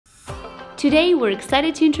Today we're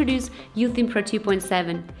excited to introduce YOOtheme Pro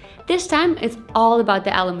 2.7. This time it's all about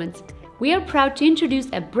the elements. We are proud to introduce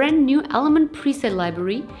a brand new element preset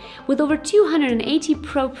library with over 280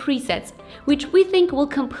 pro presets, which we think will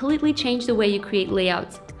completely change the way you create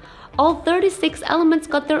layouts. All 36 elements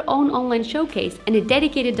got their own online showcase and a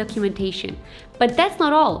dedicated documentation. But that's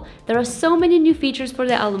not all. There are so many new features for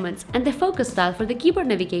the elements, and the focus style for the keyboard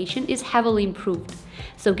navigation is heavily improved.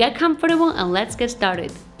 So get comfortable and let's get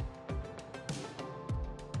started.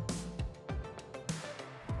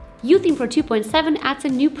 YOOtheme Pro 2.7 adds a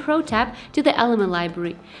new Pro tab to the element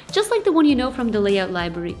library, just like the one you know from the layout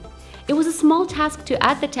library. It was a small task to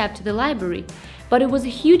add the tab to the library, but it was a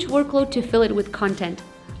huge workload to fill it with content.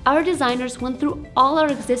 Our designers went through all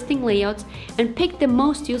our existing layouts and picked the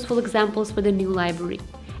most useful examples for the new library.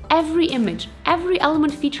 Every image, every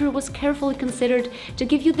element feature was carefully considered to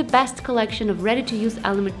give you the best collection of ready-to-use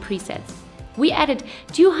element presets. We added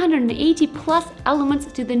 280 plus elements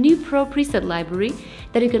to the new Pro preset library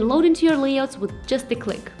that you can load into your layouts with just a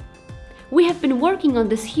click. We have been working on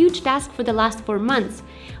this huge task for the last 4 months,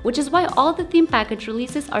 which is why all the theme package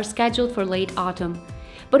releases are scheduled for late autumn.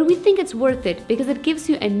 But we think it's worth it because it gives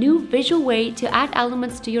you a new visual way to add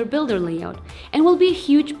elements to your builder layout and will be a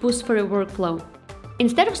huge boost for your workflow.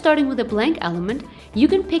 Instead of starting with a blank element, you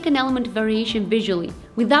can pick an element variation visually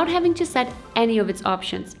without having to set any of its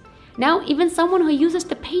options. Now, even someone who uses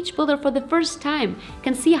the page builder for the first time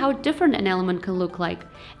can see how different an element can look like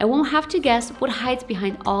and won't have to guess what hides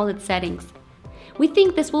behind all its settings. We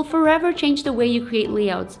think this will forever change the way you create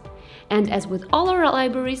layouts. And as with all our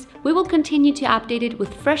libraries, we will continue to update it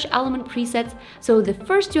with fresh element presets, so the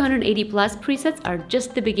first 280 plus presets are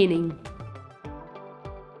just the beginning.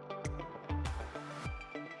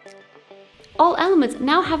 All elements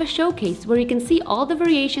now have a showcase where you can see all the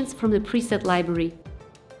variations from the preset library.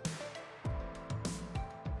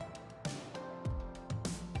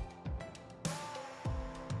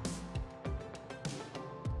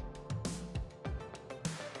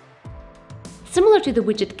 Similar to the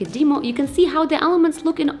widget kit demo, you can see how the elements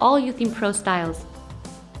look in all YOOtheme Pro styles.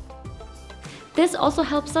 This also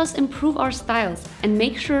helps us improve our styles and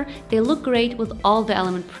make sure they look great with all the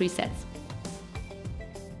element presets.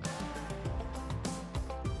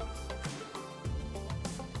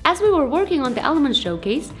 As we were working on the element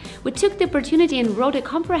showcase, we took the opportunity and wrote a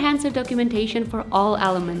comprehensive documentation for all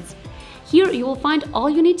elements. Here you will find all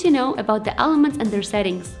you need to know about the elements and their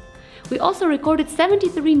settings. We also recorded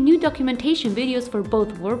 73 new documentation videos for both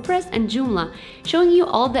WordPress and Joomla, showing you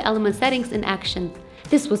all the element settings in action.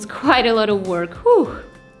 This was quite a lot of work, whew!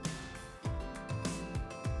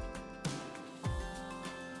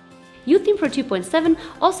 YOOtheme Pro 2.7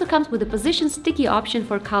 also comes with a position sticky option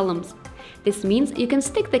for columns. This means you can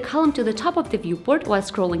stick the column to the top of the viewport while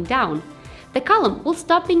scrolling down. The column will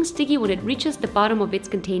stop being sticky when it reaches the bottom of its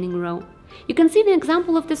containing row. You can see an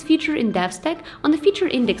example of this feature in DevStack on the feature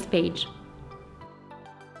index page.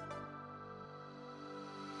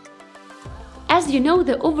 As you know,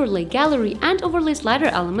 the overlay gallery and overlay slider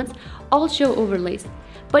elements all show overlays,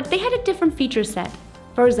 but they had a different feature set.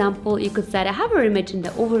 For example, you could set a hover image in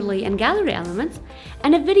the overlay and gallery elements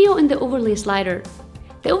and a video in the overlay slider.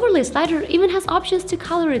 The overlay slider even has options to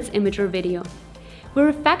color its image or video. We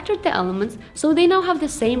refactored the elements so they now have the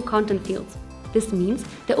same content fields. This means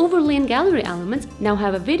the overlay and gallery elements now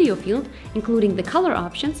have a video field, including the color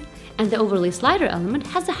options, and the overlay slider element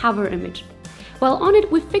has a hover image. While on it,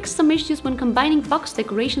 we fixed some issues when combining box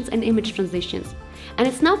decorations and image transitions, and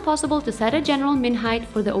it's now possible to set a general min height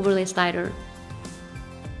for the overlay slider.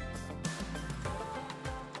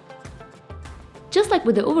 Just like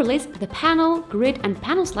with the overlays, the panel, grid, and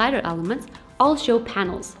panel slider elements all show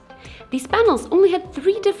panels. These panels only had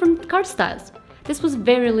 3 different card styles. This was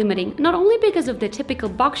very limiting, not only because of the typical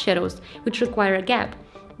box shadows, which require a gap,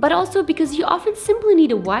 but also because you often simply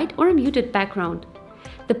need a white or a muted background.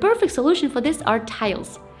 The perfect solution for this are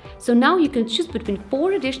tiles. So now you can choose between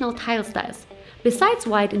 4 additional tile styles. Besides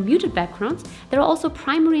white and muted backgrounds, there are also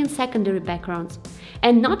primary and secondary backgrounds.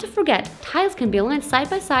 And not to forget, tiles can be aligned side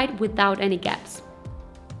by side without any gaps.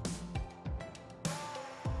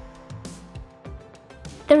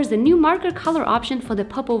 There is a new marker color option for the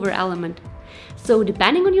Popover element. So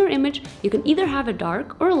depending on your image, you can either have a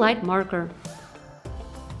dark or a light marker.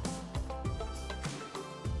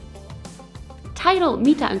 Title,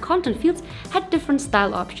 meta, and content fields had different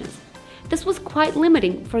style options. This was quite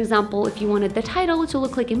limiting, for example, if you wanted the title to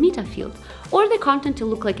look like a meta field or the content to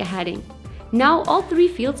look like a heading. Now all 3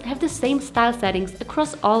 fields have the same style settings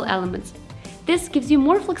across all elements. This gives you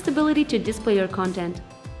more flexibility to display your content.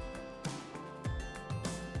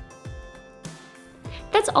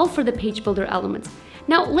 That's all for the page builder elements.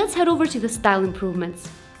 Now let's head over to the style improvements.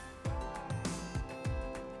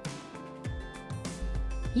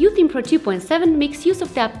 YOOtheme Pro 2.7 makes use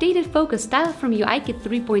of the updated focus style from UIKit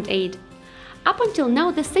 3.8. Up until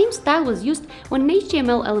now, the same style was used when an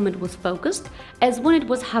HTML element was focused as when it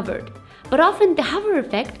was hovered. But often the hover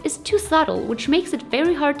effect is too subtle, which makes it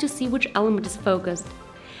very hard to see which element is focused.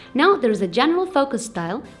 Now there is a general focus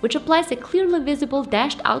style, which applies a clearly visible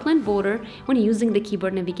dashed outline border when using the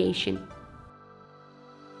keyboard navigation.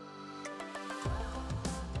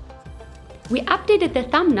 We updated the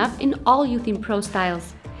Thumbnav in all YOOtheme Pro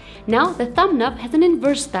styles. Now the Thumbnav has an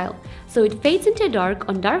inverse style, so it fades into dark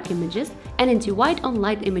on dark images and into white on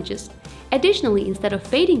light images. Additionally, instead of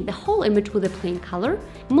fading the whole image with a plain color,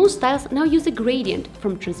 most styles now use a gradient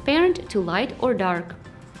from transparent to light or dark.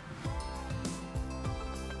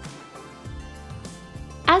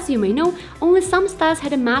 As you may know, only some styles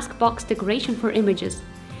had a mask box decoration for images.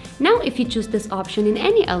 Now if you choose this option in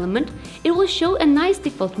any element, it will show a nice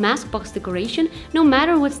default mask box decoration no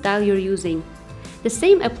matter what style you're using. The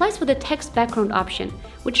same applies for the text background option,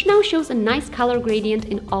 which now shows a nice color gradient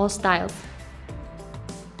in all styles.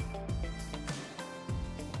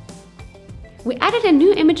 We added a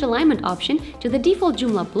new image alignment option to the default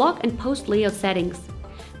Joomla block and post layout settings.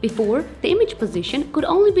 Before, the image position could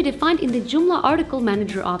only be defined in the Joomla article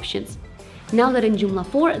manager options. Now that in Joomla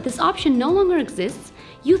 4 this option no longer exists,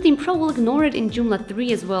 YOOtheme Pro will ignore it in Joomla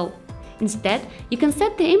 3 as well. Instead, you can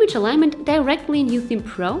set the image alignment directly in YOOtheme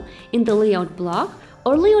Pro in the layout block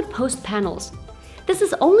or layout post panels. This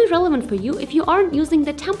is only relevant for you if you aren't using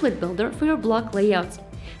the template builder for your block layouts,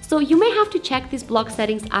 so you may have to check these block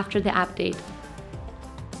settings after the update.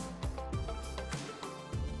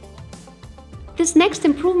 This next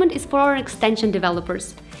improvement is for our extension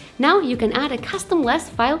developers. Now you can add a custom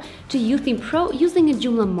list file to YOOtheme Pro using a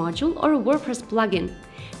Joomla module or a WordPress plugin.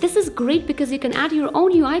 This is great because you can add your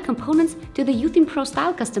own UI components to the YOOtheme Pro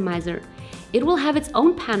style customizer. It will have its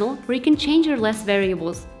own panel where you can change your list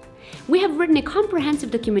variables. We have written a comprehensive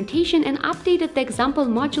documentation and updated the example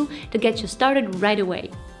module to get you started right away.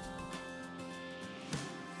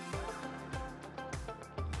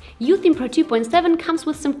 YOOtheme Pro 2.7 comes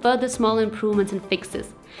with some further small improvements and fixes.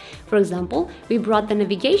 For example, we brought the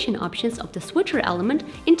navigation options of the switcher element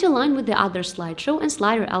into line with the other slideshow and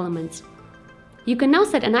slider elements. You can now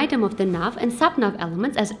set an item of the nav and sub-nav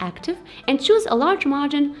elements as active and choose a large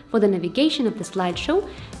margin for the navigation of the slideshow,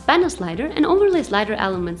 banner slider and overlay slider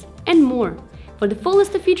elements, and more. For the full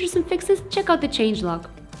list of features and fixes, check out the changelog.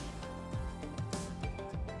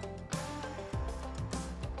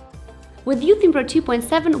 With YOOtheme Pro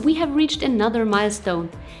 2.7, we have reached another milestone.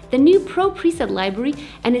 The new Pro preset library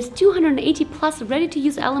and its 280 plus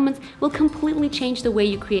ready-to-use elements will completely change the way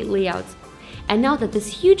you create layouts. And now that this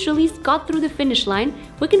huge release got through the finish line,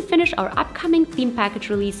 we can finish our upcoming theme package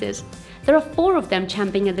releases. There are 4 of them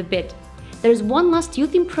champing at the bit. There is one last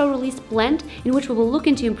YOOtheme Pro release planned in which we will look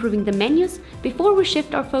into improving the menus before we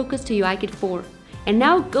shift our focus to UIKit 4. And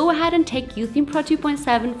now go ahead and take YOOtheme Pro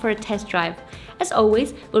 2.7 for a test drive. As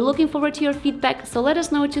always, we're looking forward to your feedback, so let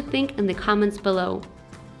us know what you think in the comments below.